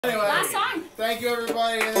Anyway, last song. Thank you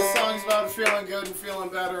everybody. This song's about feeling good and feeling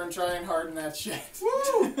better and trying hard in that shit.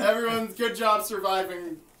 Woo! Everyone, good job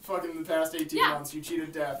surviving fucking the past 18 months. You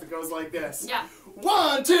cheated death. It goes like this. Yeah.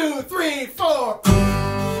 1, 2, 3, 4.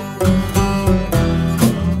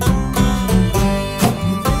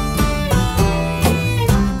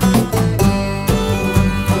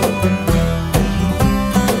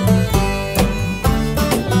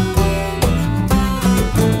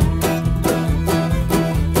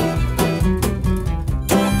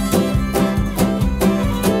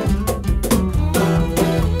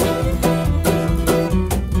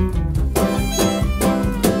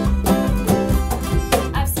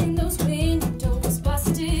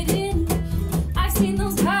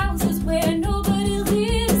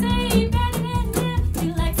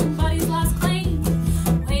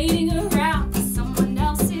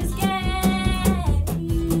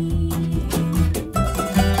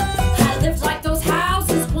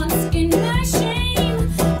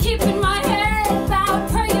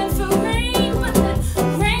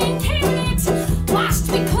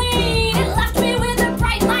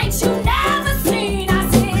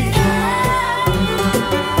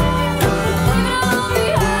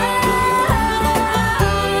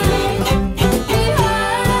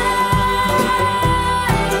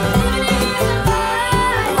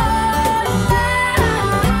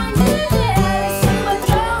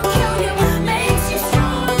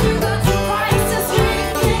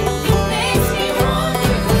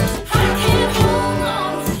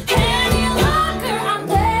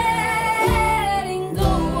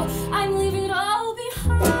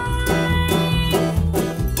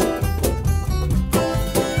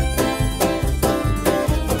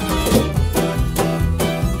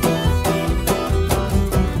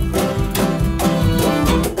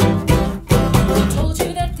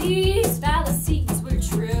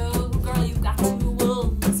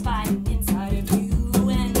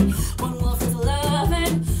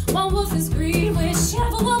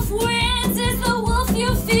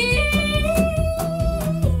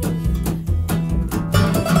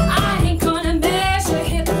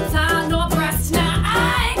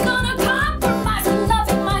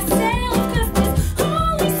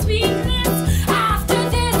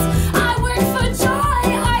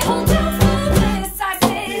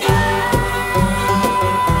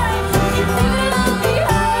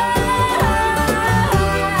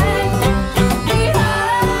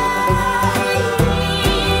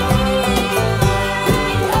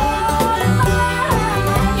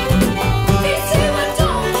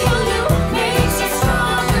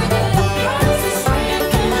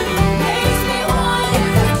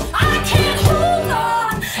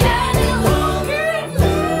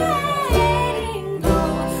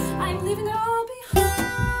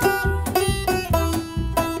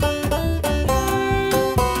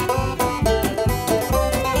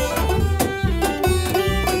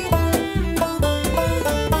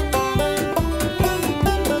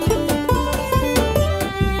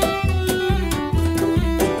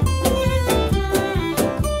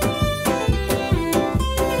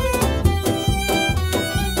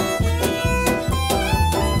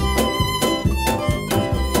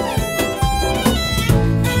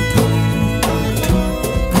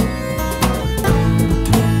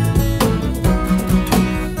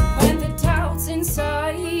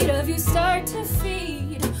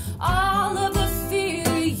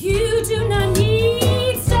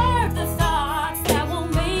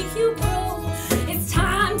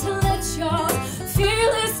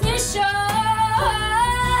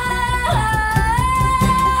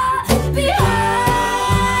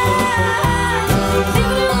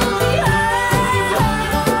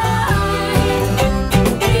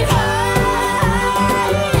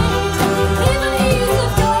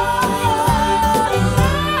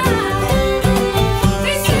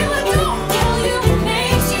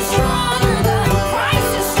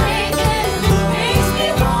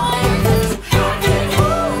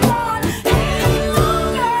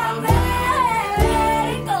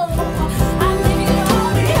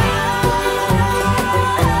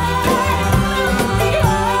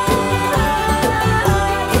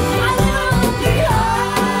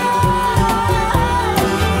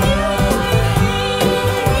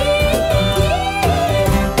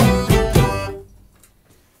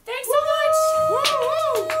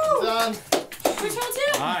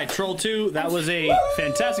 Troll 2, that was a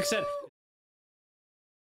fantastic set.